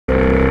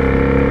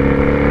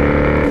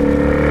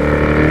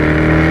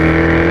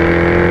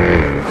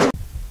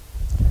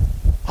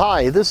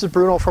Hi, this is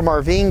Bruno from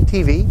RVing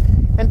TV,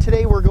 and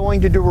today we're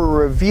going to do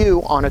a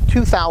review on a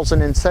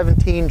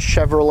 2017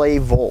 Chevrolet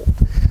Volt.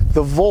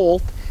 The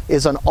Volt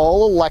is an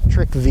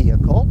all-electric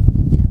vehicle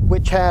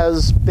which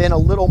has been a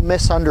little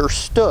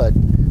misunderstood.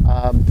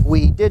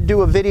 We did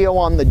do a video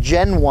on the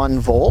Gen 1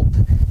 Volt.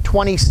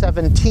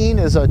 2017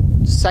 is a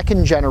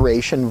second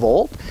generation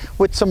Volt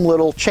with some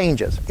little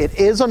changes. It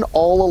is an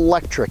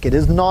all-electric, it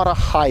is not a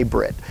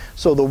hybrid.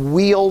 So the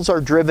wheels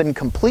are driven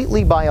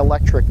completely by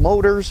electric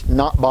motors,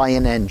 not by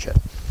an engine.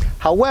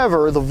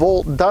 However, the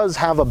Volt does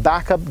have a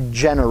backup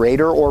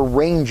generator or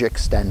range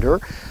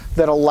extender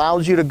that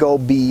allows you to go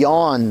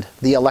beyond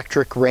the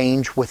electric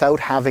range without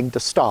having to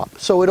stop.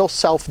 So it'll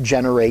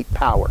self-generate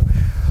power.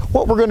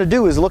 What we're going to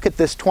do is look at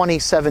this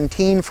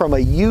 2017 from a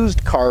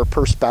used car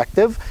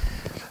perspective,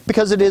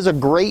 because it is a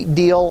great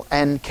deal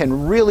and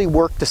can really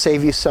work to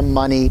save you some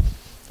money,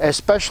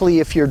 especially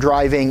if you're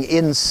driving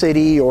in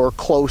city or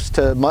close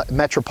to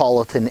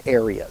metropolitan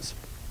areas.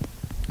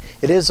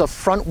 It is a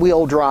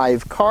front-wheel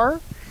drive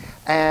car,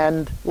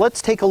 and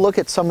let's take a look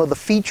at some of the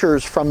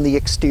features from the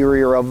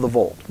exterior of the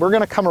Volt. We're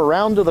going to come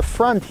around to the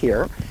front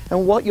here,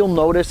 and what you'll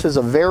notice is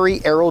a very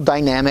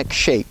aerodynamic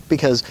shape,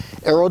 because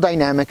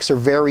aerodynamics are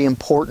very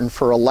important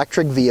for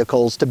electric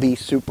vehicles to be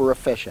super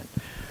efficient.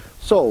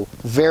 So,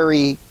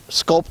 very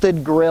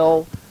sculpted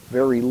grille,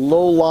 very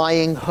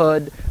low-lying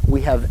hood.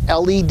 We have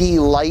LED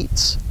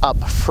lights up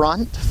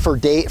front for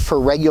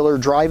regular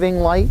driving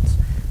lights,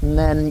 and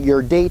then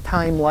your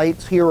daytime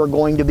lights here are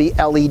going to be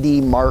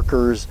LED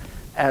markers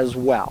as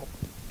well.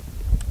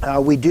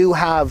 We do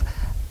have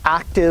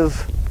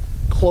active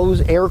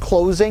air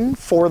closing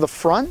for the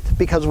front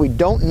because we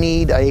don't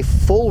need a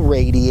full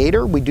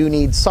radiator. We do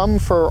need some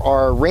for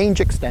our range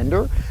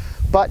extender,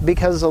 but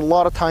because a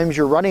lot of times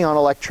you're running on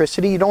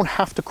electricity, you don't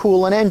have to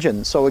cool an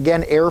engine. So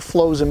again,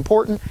 airflow is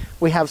important.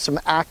 We have some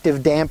active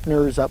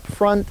dampeners up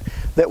front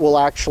that will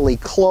actually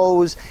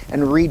close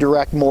and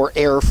redirect more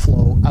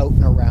airflow out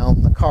and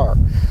around the car.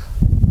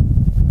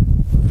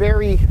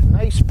 Very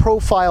nice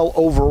profile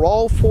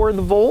overall for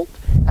the Volt,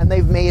 and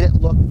they've made it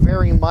look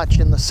very much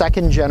in the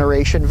second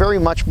generation, very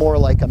much more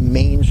like a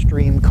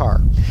mainstream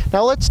car.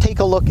 Now let's take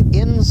a look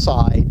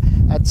inside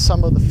at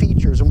some of the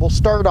features, and we'll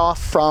start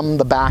off from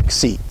the back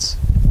seats.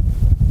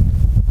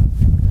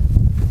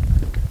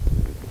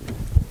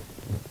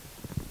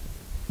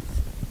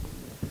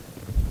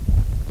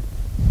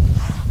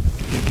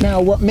 Now,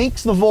 what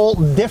makes the Volt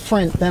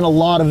different than a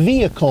lot of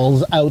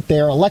vehicles out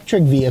there,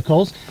 electric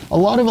vehicles, a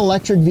lot of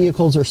electric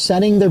vehicles are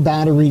setting their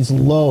batteries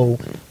low,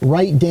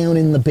 right down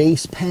in the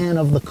base pan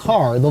of the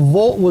car. The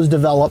Volt was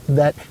developed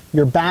that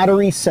your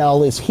battery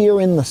cell is here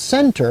in the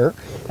center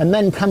and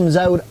then comes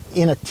out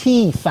in a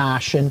T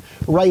fashion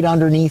right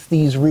underneath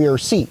these rear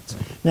seats.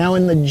 Now,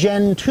 in the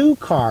Gen 2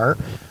 car,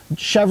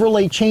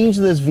 Chevrolet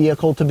changed this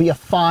vehicle to be a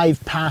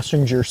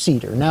 5-passenger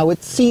seater. Now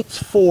it seats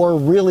 4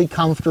 really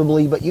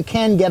comfortably, but you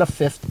can get a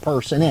 5th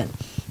person in.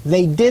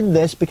 They did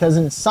this because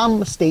in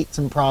some states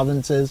and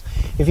provinces,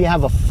 if you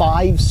have a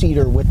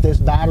 5-seater with this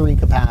battery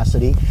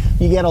capacity,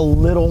 you get a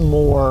little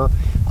more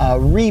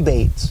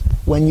rebates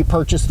when you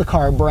purchase the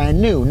car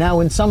brand new. Now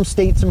in some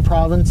states and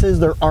provinces,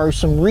 there are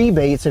some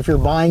rebates if you're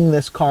buying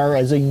this car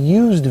as a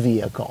used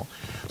vehicle.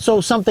 So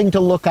something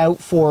to look out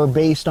for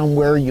based on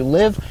where you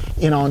live.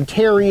 In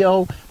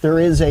Ontario, there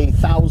is a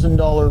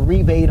 $1,000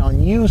 rebate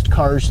on used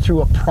cars through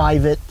a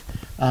private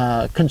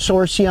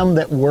consortium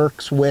that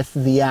works with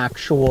the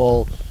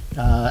actual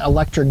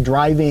electric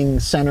driving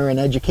center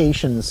and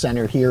education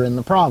center here in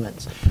the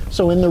province.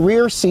 So in the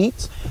rear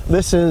seats,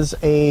 this is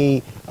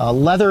a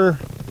leather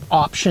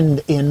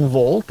optioned in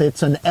Volt.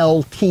 It's an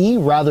LT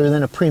rather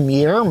than a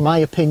Premier. My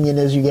opinion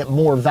is you get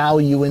more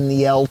value in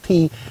the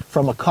LT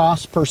from a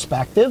cost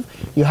perspective.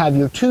 You have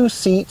your 2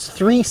 seats,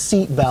 3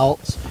 seat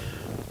belts,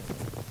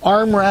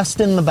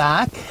 armrest in the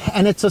back,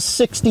 and it's a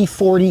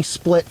 60-40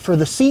 split for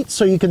the seats,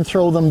 so you can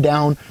throw them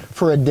down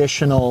for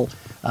additional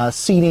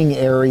seating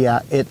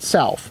area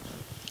itself.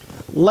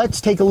 Let's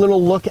take a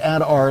little look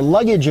at our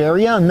luggage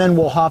area, and then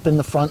we'll hop in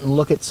the front and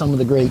look at some of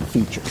the great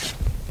features.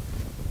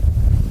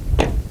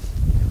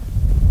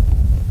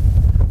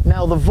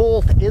 Now the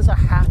Volt is a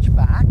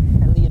hatchback,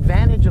 and the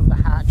advantage of the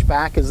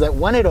hatchback is that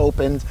when it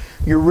opens,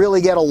 you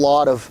really get a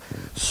lot of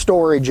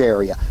storage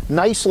area.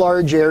 Nice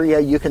large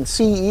area. You can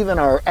see even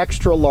our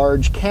extra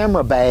large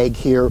camera bag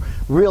here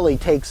really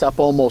takes up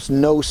almost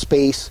no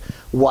space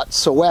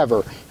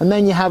whatsoever. And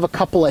then you have a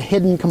couple of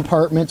hidden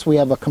compartments. We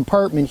have a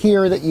compartment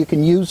here that you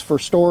can use for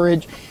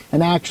storage,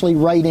 and actually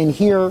right in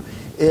here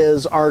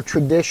is our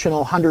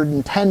traditional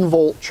 110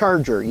 volt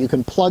charger. You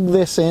can plug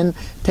this in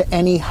to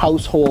any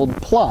household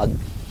plug.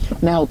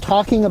 Now,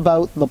 talking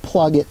about the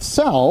plug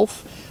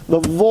itself, the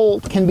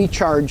Volt can be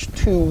charged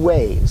 2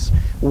 ways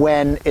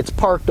when it's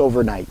parked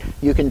overnight.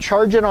 You can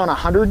charge it on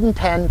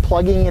 110,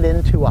 plugging it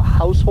into a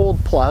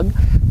household plug.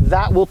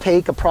 That will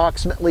take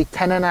approximately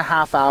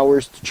 10.5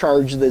 hours to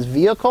charge this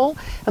vehicle,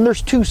 and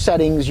there's 2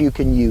 settings you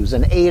can use,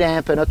 an 8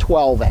 amp and a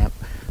 12 amp.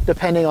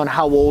 depending on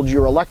how old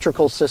your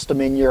electrical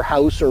system in your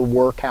house or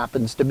work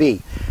happens to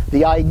be.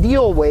 The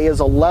ideal way is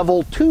a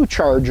level 2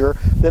 charger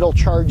that'll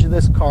charge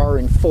this car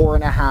in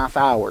 4.5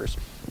 hours.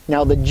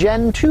 Now the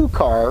Gen 2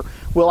 car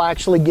will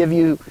actually give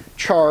you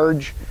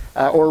charge,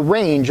 or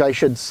range I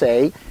should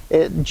say.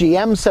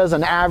 GM says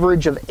an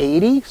average of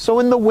 80, so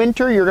in the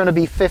winter you're going to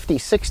be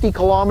 50-60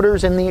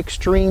 kilometers in the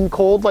extreme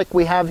cold like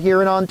we have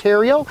here in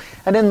Ontario,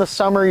 and in the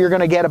summer you're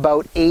going to get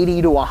about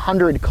 80 to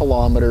 100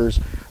 kilometers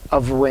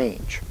of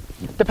range,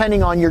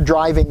 depending on your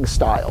driving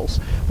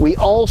styles. We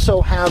also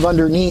have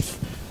underneath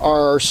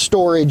our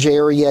storage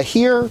area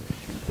here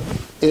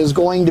is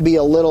going to be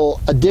a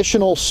little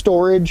additional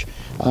storage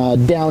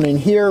down in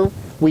here.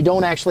 We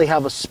don't actually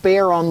have a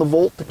spare on the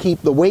Volt to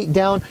keep the weight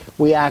down.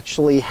 We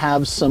actually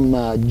have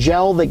some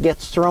gel that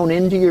gets thrown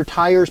into your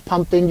tires,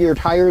 pumped into your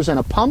tires, and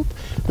a pump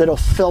that'll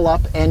fill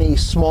up any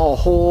small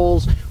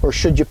holes, or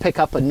should you pick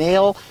up a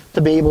nail, to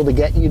be able to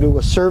get you to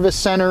a service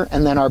center.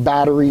 And then our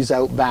batteries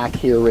out back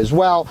here as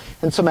well,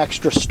 and some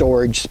extra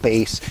storage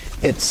space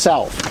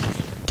itself.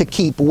 To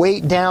keep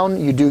weight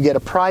down, you do get a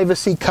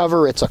privacy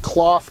cover. It's a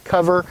cloth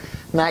cover,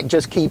 and that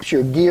just keeps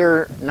your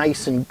gear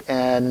nice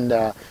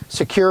and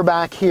secure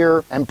back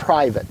here and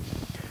private.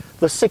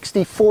 The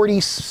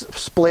 60-40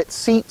 split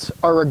seats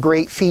are a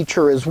great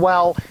feature as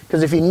well,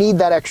 because if you need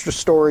that extra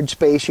storage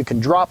space, you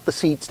can drop the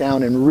seats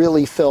down and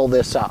really fill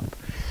this up.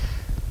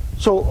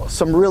 So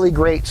some really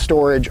great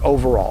storage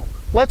overall.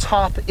 Let's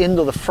hop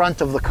into the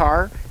front of the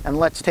car and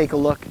let's take a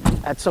look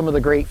at some of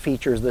the great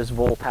features this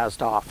Volt has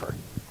to offer.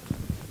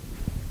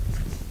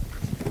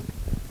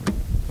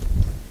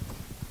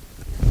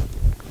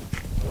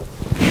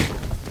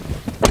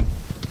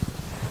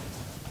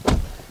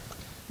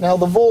 Now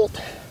the Volt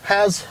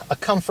has a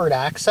comfort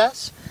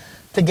access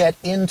to get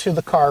into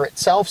the car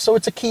itself, so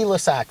it's a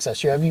keyless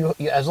access.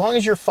 As long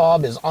as your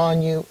fob is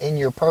on you, in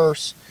your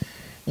purse,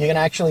 you can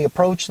actually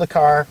approach the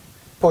car,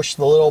 push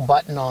the little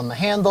button on the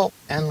handle,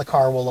 and the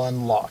car will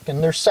unlock.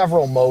 And there's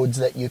several modes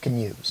that you can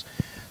use.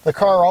 The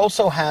car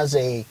also has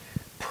a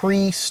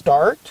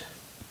pre-start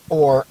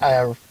or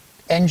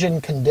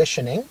engine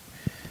conditioning,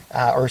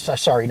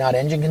 sorry, not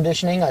engine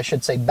conditioning, I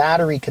should say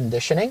battery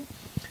conditioning.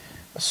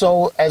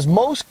 So as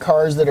most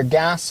cars that are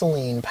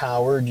gasoline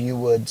powered, you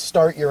would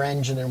start your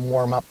engine and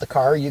warm up the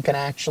car. You can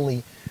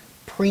actually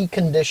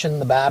precondition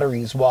the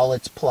batteries while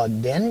it's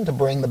plugged in to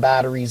bring the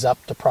batteries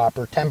up to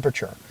proper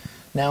temperature.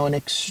 Now in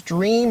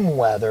extreme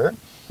weather,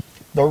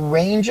 the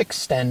range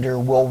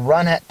extender will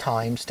run at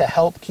times to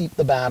help keep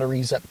the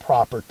batteries at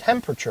proper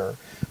temperature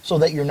so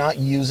that you're not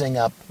using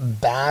up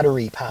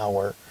battery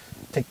power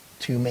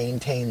to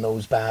maintain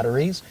those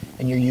batteries,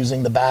 and you're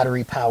using the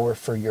battery power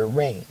for your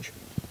range.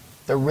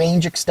 The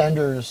range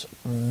extender is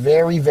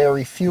very,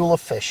 very fuel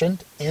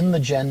efficient. In the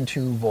Gen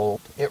 2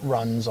 Volt, it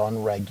runs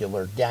on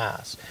regular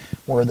gas,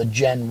 where the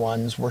Gen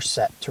 1s were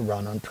set to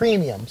run on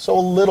premium. So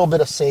a little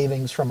bit of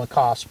savings from a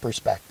cost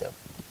perspective.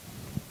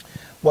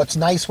 What's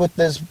nice with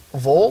this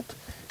Volt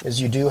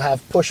is you do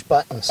have push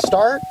button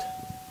start,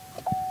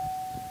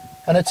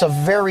 and it's a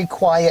very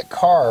quiet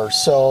car.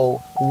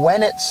 So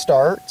when it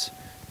starts,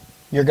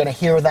 you're going to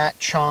hear that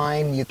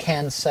chime. You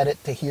can set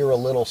it to hear a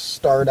little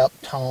startup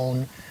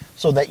tone,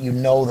 so that you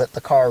know that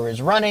the car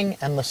is running,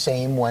 and the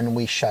same when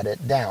we shut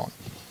it down.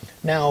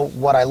 Now,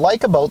 what I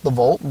like about the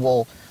Volt,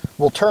 we'll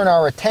turn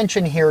our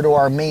attention here to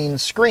our main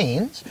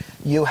screens.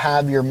 You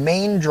have your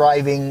main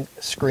driving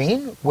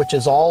screen, which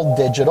is all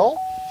digital.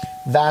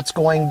 That's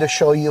going to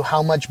show you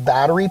how much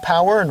battery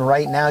power, and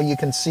right now you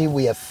can see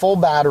we have full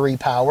battery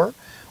power.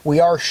 We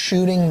are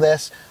shooting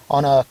this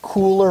on a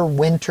cooler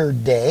winter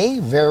day,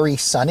 very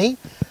sunny.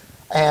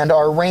 And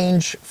our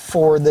range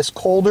for this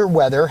colder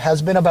weather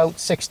has been about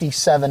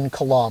 67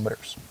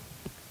 kilometers.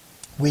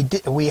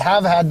 We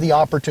have had the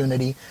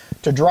opportunity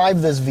to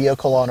drive this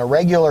vehicle on a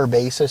regular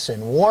basis in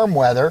warm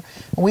weather,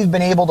 and we've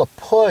been able to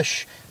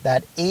push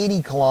that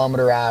 80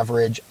 kilometer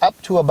average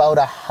up to about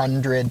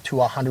 100 to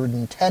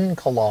 110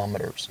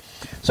 kilometers.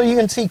 So you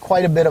can see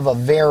quite a bit of a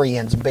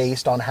variance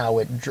based on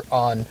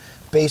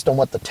based on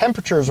what the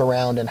temperature's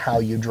around and how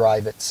you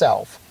drive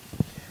itself.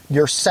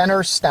 Your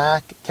center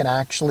stack can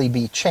actually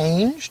be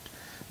changed,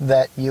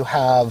 that you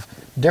have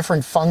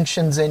different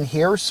functions in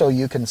here, so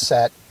you can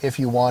set, if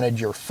you wanted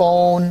your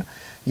phone,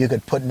 you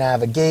could put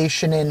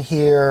navigation in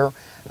here,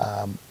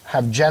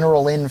 have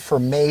general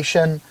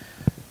information.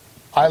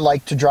 I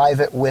like to drive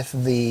it with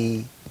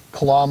the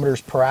kilometers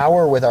per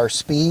hour with our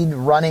speed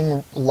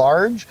running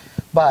large,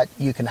 but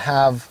you can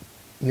have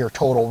your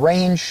total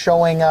range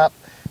showing up.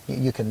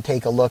 You can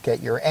take a look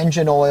at your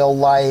engine oil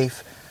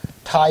life,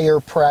 tire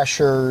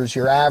pressures,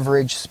 your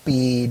average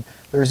speed.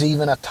 There's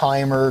even a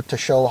timer to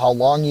show how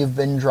long you've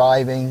been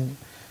driving.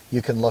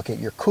 You can look at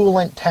your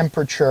coolant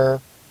temperature.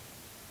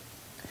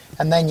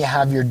 And then you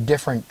have your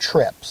different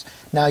trips.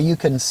 Now you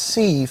can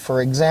see,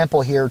 for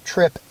example here,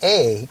 trip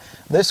A,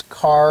 this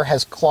car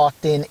has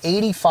clocked in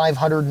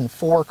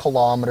 8,504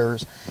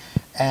 kilometers,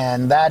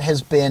 and that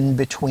has been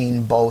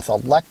between both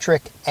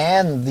electric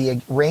and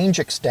the range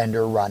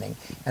extender running,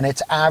 and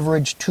it's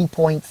averaged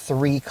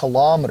 2.3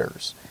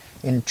 kilometers.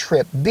 In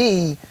trip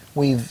B,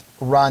 we've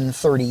run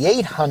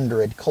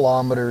 3,800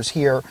 kilometers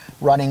here,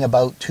 running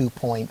about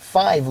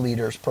 2.5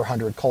 liters per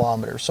 100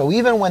 kilometers. So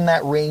even when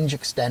that range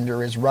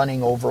extender is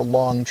running over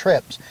long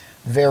trips,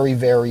 very,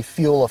 very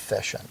fuel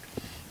efficient.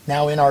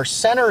 Now in our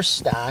center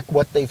stack,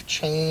 what they've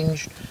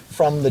changed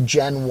from the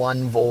Gen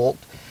 1 Volt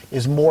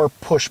is more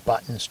push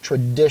buttons,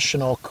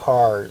 traditional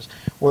cars,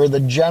 where the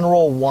Gen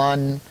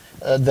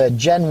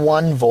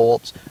 1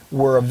 Volts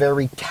were a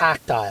very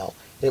tactile.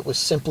 It was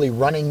simply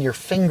running your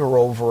finger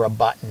over a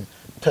button,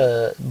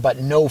 but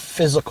no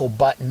physical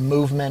button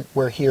movement,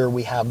 where here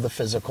we have the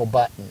physical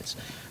buttons.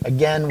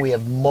 Again, we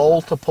have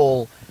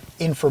multiple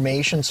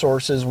information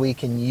sources we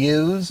can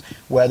use,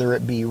 whether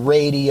it be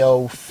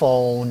radio,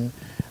 phone.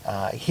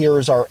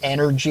 Here's our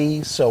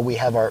energy, so we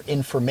have our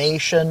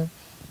information.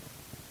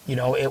 You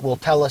know, it will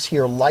tell us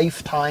here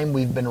lifetime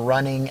we've been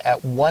running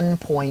at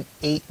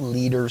 1.8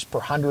 liters per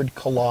 100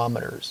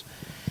 kilometers.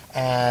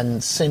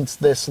 And since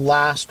this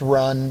last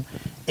run,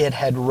 it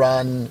had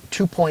run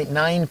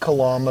 2.9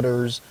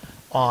 kilometers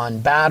on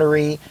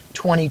battery,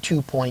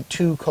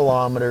 22.2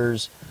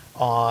 kilometers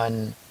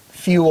on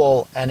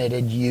fuel, and it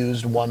had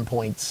used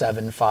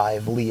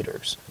 1.75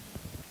 liters.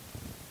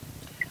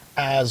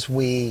 As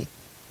we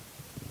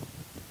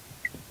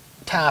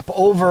tap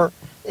over,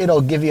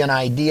 it'll give you an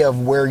idea of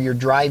where your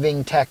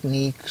driving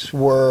techniques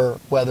were,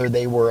 whether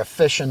they were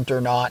efficient or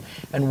not,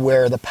 and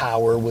where the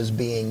power was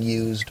being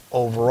used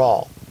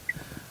overall.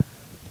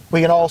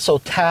 We can also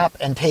tap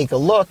and take a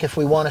look if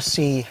we want to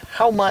see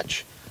how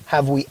much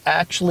have we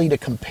actually to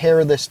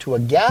compare this to a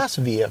gas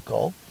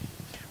vehicle.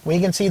 We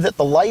can see that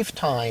the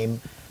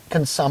lifetime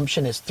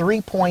consumption is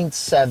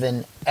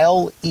 3.7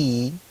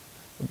 LE,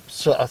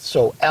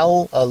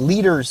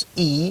 liters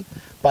E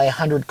by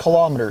 100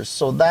 kilometers.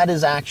 So that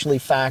is actually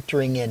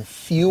factoring in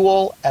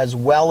fuel as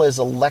well as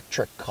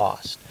electric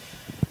cost.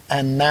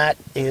 And that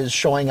is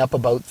showing up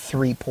about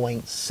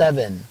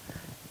 3.7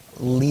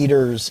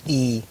 liters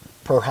E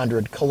per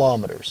 100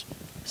 kilometers.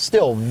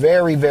 Still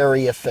very,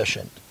 very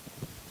efficient.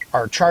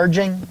 Our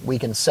charging, we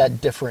can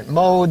set different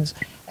modes,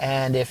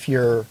 and if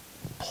you're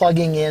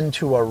plugging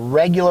into a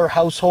regular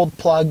household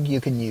plug,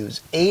 you can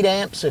use 8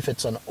 amps if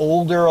it's an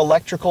older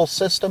electrical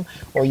system,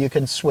 or you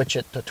can switch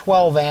it to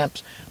 12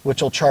 amps,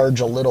 which will charge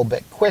a little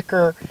bit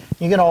quicker.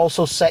 You can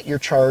also set your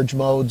charge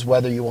modes,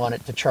 whether you want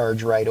it to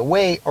charge right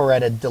away or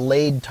at a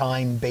delayed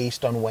time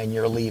based on when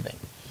you're leaving.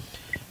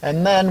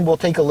 And then we'll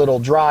take a little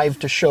drive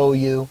to show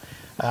you.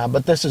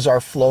 But this is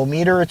our flow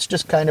meter. It's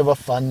just kind of a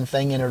fun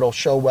thing, and it'll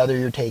show whether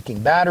you're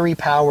taking battery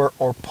power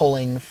or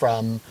pulling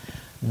from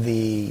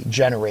the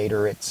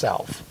generator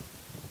itself.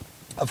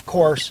 Of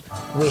course,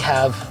 we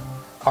have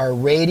our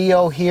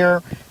radio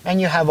here, and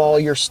you have all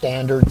your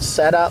standard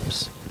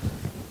setups.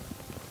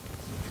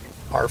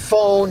 Our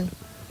phone.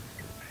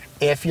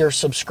 If you're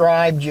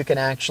subscribed, you can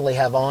actually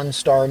have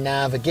OnStar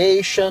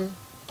navigation.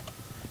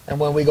 And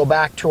when we go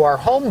back to our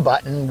home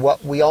button,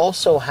 what we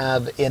also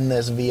have in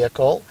this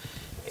vehicle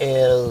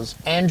is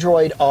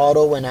Android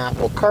Auto and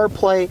Apple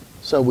CarPlay.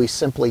 So we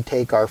simply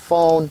take our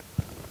phone,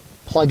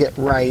 plug it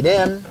right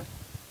in,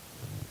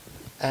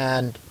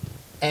 and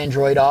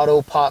Android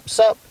Auto pops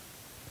up,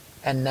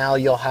 and now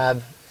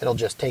it'll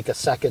just take a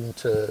second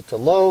to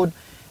load,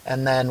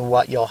 and then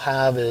what you'll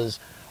have is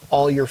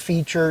all your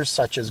features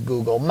such as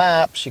Google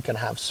Maps. You can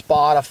have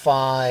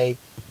Spotify,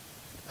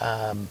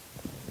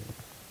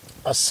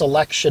 a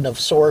selection of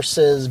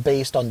sources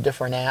based on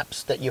different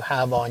apps that you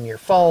have on your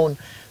phone.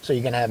 So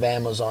you can have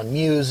Amazon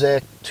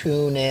Music,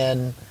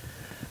 TuneIn,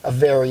 a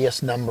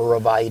various number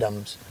of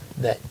items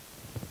that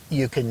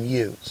you can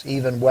use,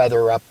 even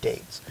weather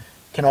updates.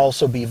 Can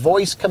also be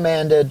voice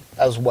commanded,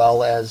 as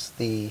well as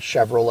the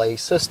Chevrolet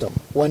system.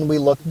 When we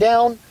look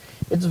down,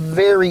 it's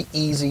very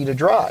easy to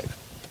drive.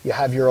 You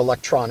have your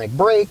electronic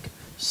brake,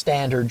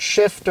 standard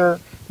shifter,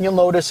 and you'll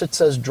notice it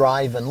says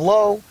drive and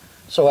low.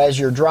 So as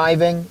you're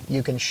driving,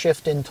 you can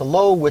shift into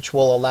low, which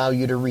will allow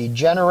you to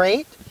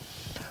regenerate.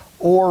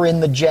 Or in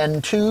the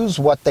Gen 2s,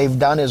 what they've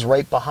done is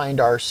right behind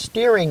our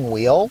steering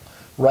wheel,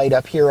 right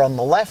up here on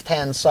the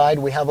left-hand side,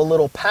 we have a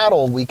little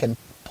paddle we can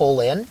pull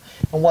in.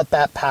 And what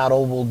that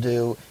paddle will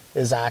do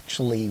is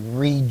actually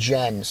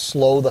regen,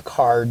 slow the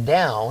car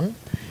down,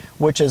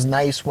 which is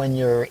nice when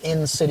you're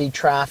in city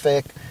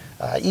traffic,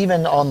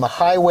 even on the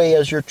highway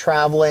as you're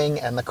traveling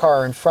and the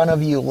car in front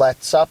of you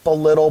lets up a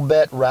little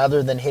bit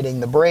rather than hitting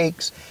the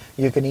brakes.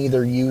 You can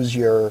either use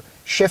your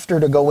shifter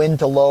to go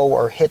into low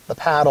or hit the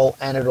paddle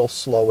and it'll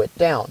slow it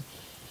down.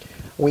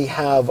 We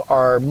have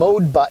our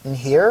mode button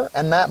here,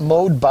 and that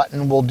mode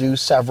button will do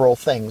several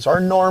things. Our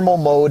normal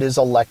mode is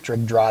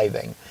electric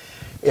driving.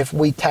 If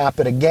we tap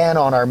it again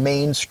on our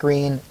main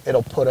screen,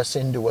 it'll put us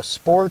into a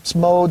sports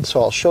mode.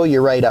 So I'll show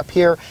you right up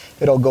here.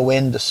 It'll go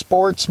into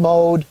sports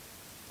mode.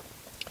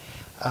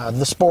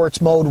 The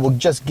sports mode will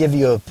just give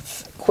you a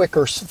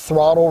quicker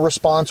throttle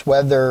response,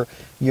 whether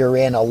you're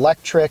in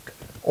electric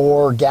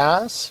or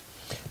gas.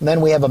 And then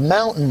we have a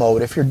mountain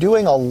mode. If you're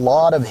doing a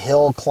lot of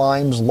hill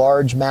climbs,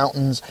 large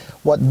mountains,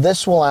 what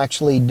this will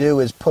actually do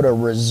is put a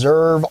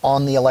reserve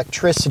on the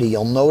electricity.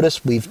 You'll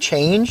notice we've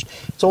changed.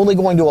 It's only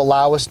going to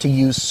allow us to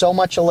use so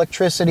much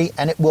electricity,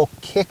 and it will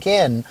kick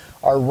in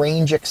our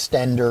range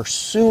extender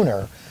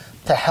sooner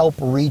to help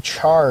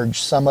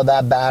recharge some of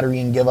that battery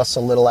and give us a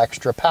little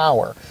extra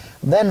power.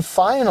 Then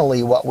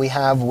finally, what we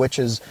have, which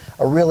is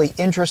a really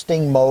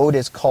interesting mode,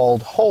 is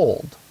called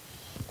hold.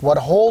 What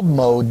hold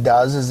mode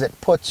does is it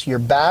puts your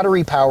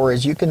battery power,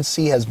 as you can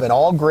see, has been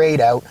all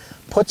grayed out,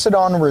 puts it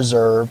on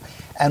reserve,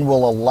 and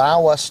will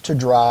allow us to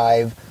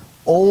drive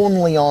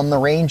only on the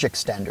range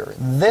extender.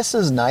 This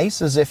is nice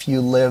as if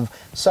you live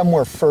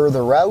somewhere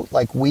further out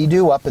like we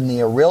do up in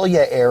the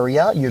Aurelia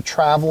area. You're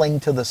traveling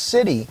to the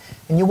city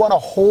and you want to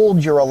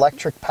hold your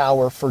electric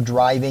power for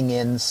driving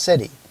in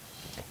city.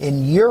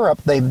 In Europe,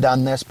 they've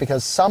done this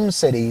because some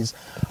cities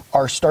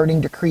are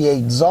starting to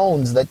create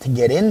zones that to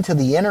get into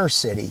the inner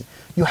city,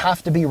 you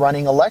have to be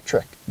running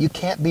electric. You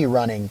can't be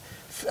running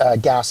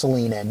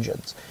gasoline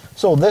engines.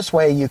 So this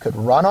way you could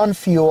run on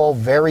fuel,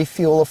 very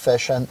fuel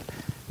efficient,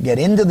 get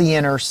into the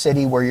inner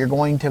city where you're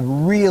going to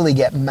really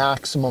get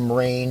maximum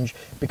range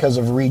because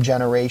of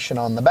regeneration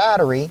on the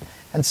battery,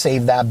 and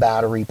save that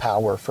battery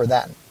power for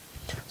then.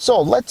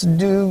 So let's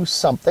do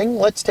something.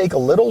 Let's take a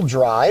little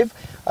drive.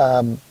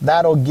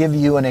 That'll give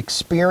you an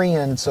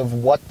experience of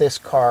what this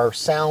car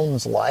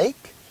sounds like.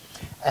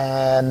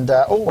 And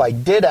oh, I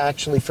did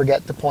actually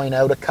forget to point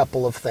out a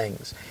couple of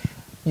things.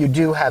 You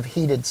do have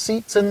heated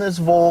seats in this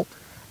Volt,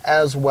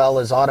 as well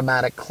as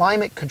automatic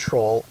climate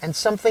control, and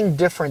something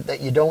different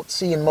that you don't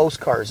see in most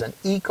cars, an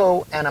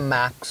Eco and a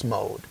Max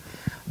mode.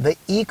 The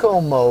Eco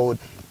mode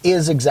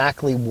is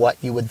exactly what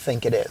you would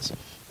think it is.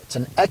 It's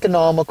an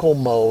economical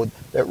mode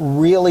that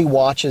really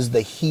watches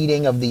the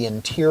heating of the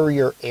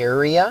interior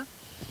area,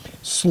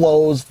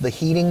 slows the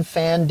heating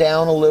fan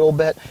down a little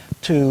bit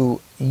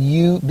to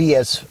be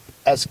as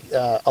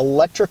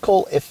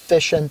electrical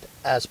efficient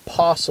as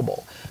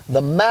possible.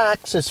 The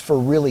Max is for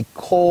really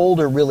cold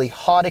or really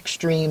hot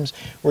extremes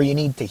where you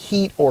need to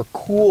heat or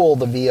cool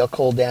the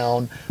vehicle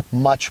down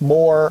much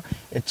more.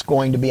 It's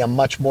going to be a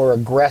much more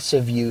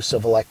aggressive use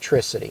of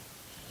electricity.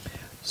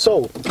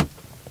 So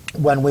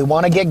when we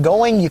want to get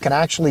going, you can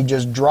actually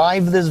just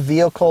drive this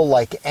vehicle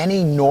like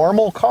any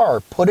normal car.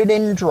 Put it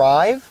in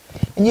drive,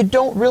 and you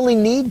don't really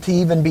need to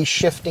even be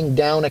shifting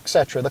down,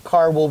 etc. The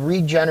car will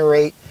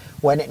regenerate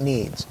when it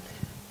needs.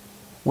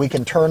 We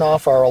can turn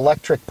off our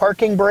electric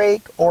parking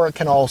brake, or it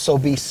can also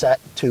be set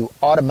to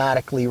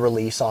automatically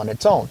release on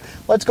its own.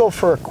 Let's go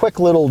for a quick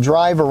little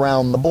drive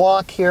around the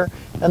block here,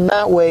 and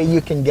that way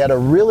you can get a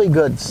really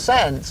good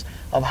sense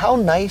of how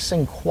nice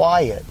and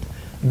quiet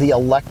the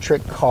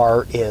electric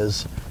car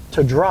is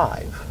to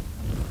drive.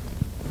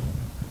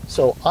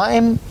 So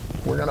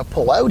we're going to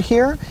pull out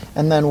here,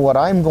 and then what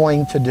I'm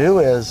going to do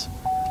is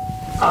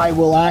I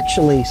will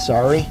actually,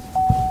 sorry.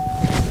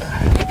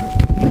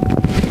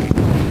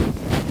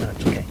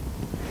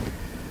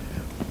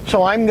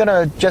 So I'm going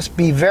to just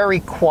be very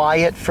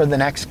quiet for the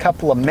next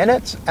couple of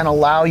minutes and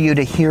allow you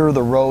to hear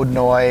the road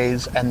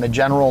noise and the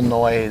general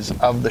noise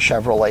of the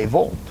Chevrolet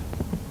Volt.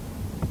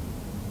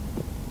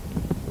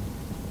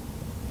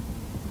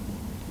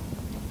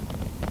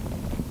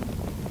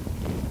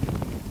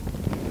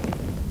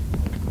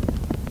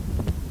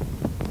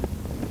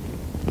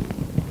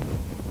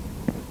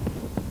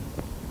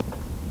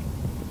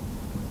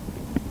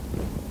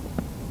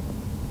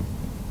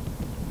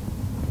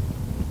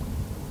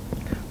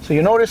 So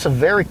you notice a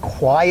very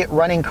quiet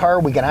running car.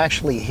 We can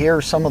actually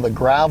hear some of the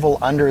gravel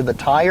under the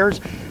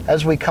tires.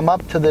 As we come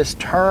up to this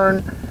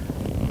turn,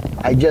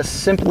 I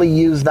just simply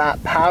use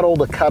that paddle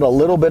to cut a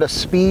little bit of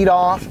speed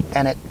off,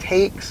 and it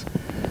takes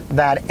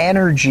that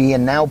energy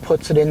and now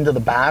puts it into the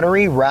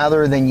battery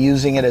rather than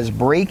using it as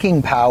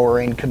braking power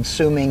and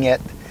consuming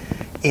it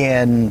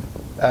in,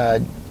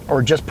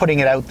 or just putting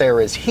it out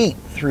there as heat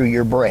through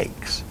your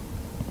brakes.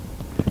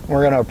 We're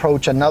going to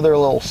approach another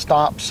little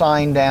stop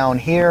sign down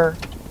here.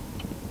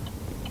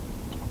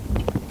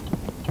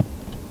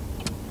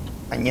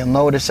 And you'll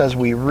notice as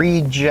we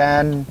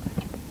regen,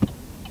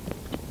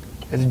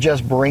 it's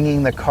just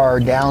bringing the car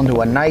down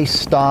to a nice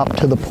stop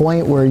to the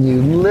point where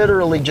you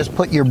literally just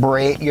put your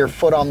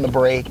foot on the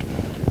brake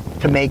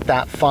to make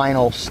that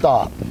final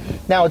stop.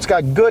 Now it's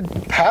got good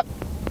pep.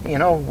 You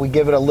know, we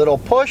give it a little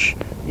push,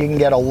 you can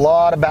get a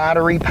lot of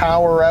battery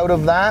power out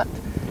of that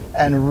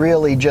and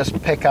really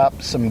just pick up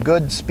some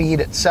good speed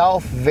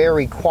itself.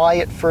 Very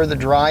quiet for the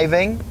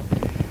driving.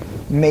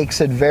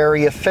 Makes it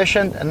very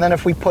efficient, and then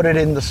if we put it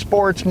in the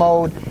sports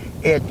mode,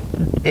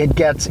 it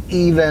gets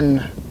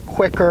even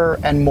quicker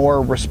and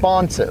more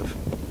responsive.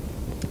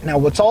 Now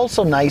what's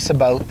also nice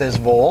about this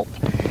Volt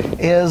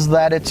is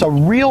that it's a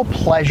real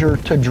pleasure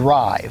to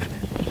drive.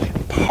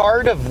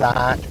 Part of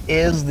that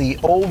is the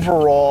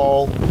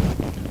overall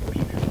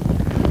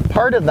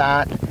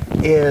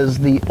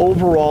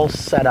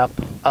setup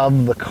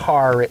of the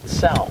car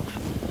itself.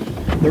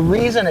 The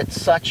reason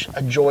it's such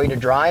a joy to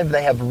drive,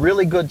 they have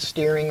really good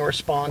steering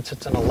response.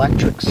 It's an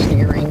electric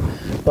steering,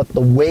 but but the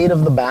weight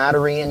of the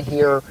battery in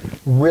here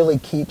really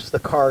keeps the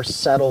car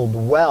settled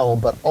well,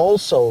 but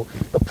also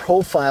the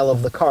profile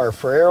of the car.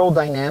 For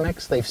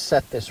aerodynamics, they've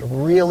set this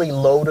really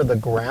low to the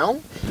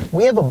ground.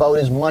 We have about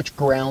as much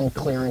ground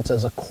clearance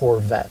as a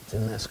Corvette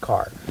in this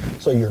car.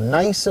 So you're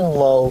nice and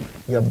low,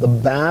 you have the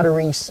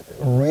battery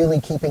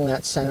really keeping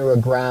that center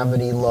of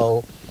gravity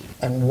low,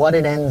 and what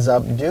it ends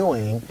up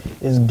doing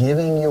is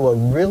giving you a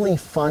really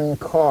fun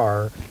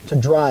car to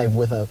drive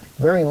with a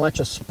very much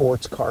a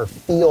sports car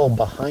feel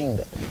behind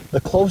it. The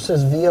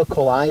closest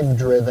vehicle I've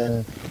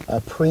driven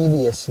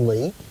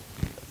previously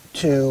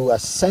to a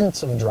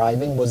sense of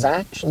driving was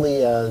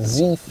actually a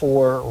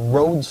Z4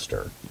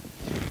 Roadster,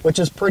 which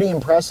is pretty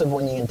impressive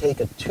when you can take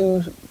a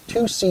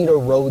two-seater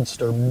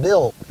Roadster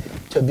built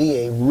to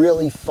be a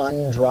really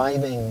fun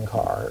driving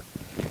car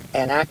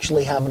and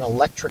actually have an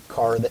electric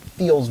car that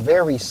feels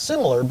very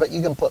similar, but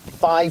you can put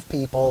 5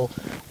 people,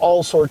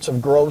 all sorts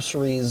of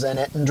groceries in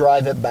it, and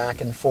drive it back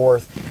and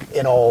forth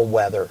in all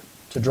weather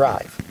to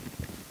drive.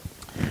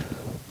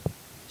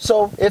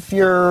 So if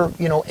you're,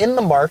 in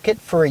the market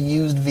for a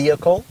used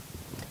vehicle,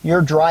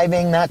 you're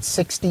driving that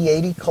 60,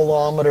 80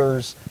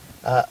 kilometers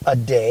a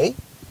day,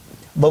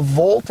 the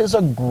Volt is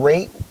a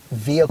great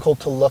vehicle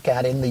to look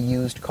at in the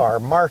used car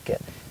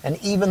market. And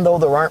even though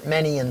there aren't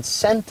many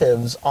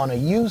incentives on a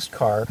used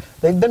car,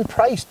 they've been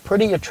priced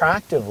pretty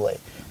attractively.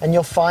 And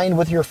you'll find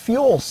with your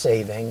fuel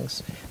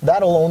savings,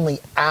 that'll only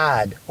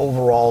add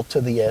overall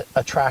to the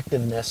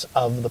attractiveness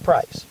of the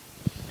price.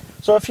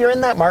 So if you're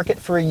in that market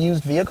for a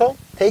used vehicle,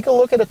 take a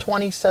look at a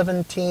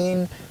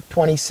 2017,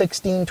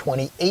 2016,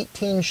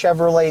 2018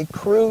 Chevrolet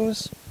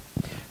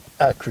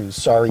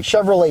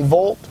Chevrolet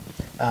Volt.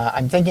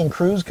 I'm thinking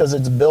Cruze because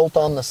it's built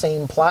on the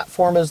same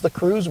platform as the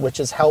Cruze, which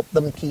has helped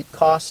them keep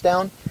costs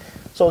down.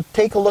 So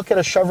take a look at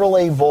a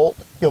Chevrolet Volt.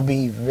 You'll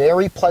be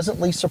very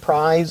pleasantly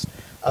surprised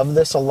of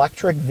this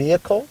electric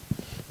vehicle.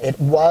 It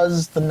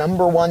was the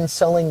 #1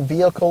 selling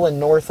vehicle in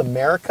North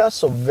America,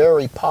 so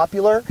very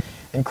popular.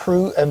 And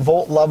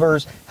Volt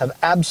lovers have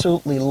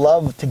absolutely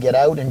loved to get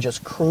out and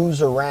just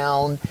cruise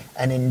around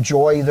and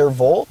enjoy their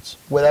Volts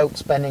without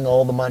spending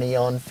all the money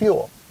on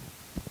fuel.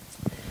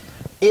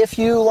 If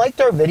you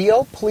liked our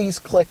video, please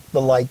click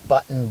the like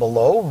button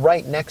below.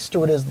 Right next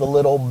to it is the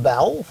little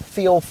bell.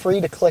 Feel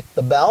free to click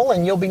the bell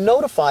and you'll be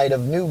notified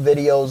of new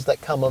videos that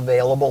come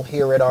available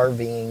here at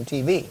RVing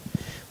TV.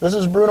 This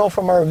is Bruno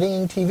from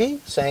RVing TV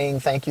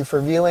saying thank you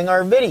for viewing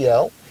our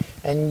video,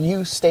 and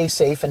you stay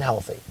safe and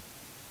healthy.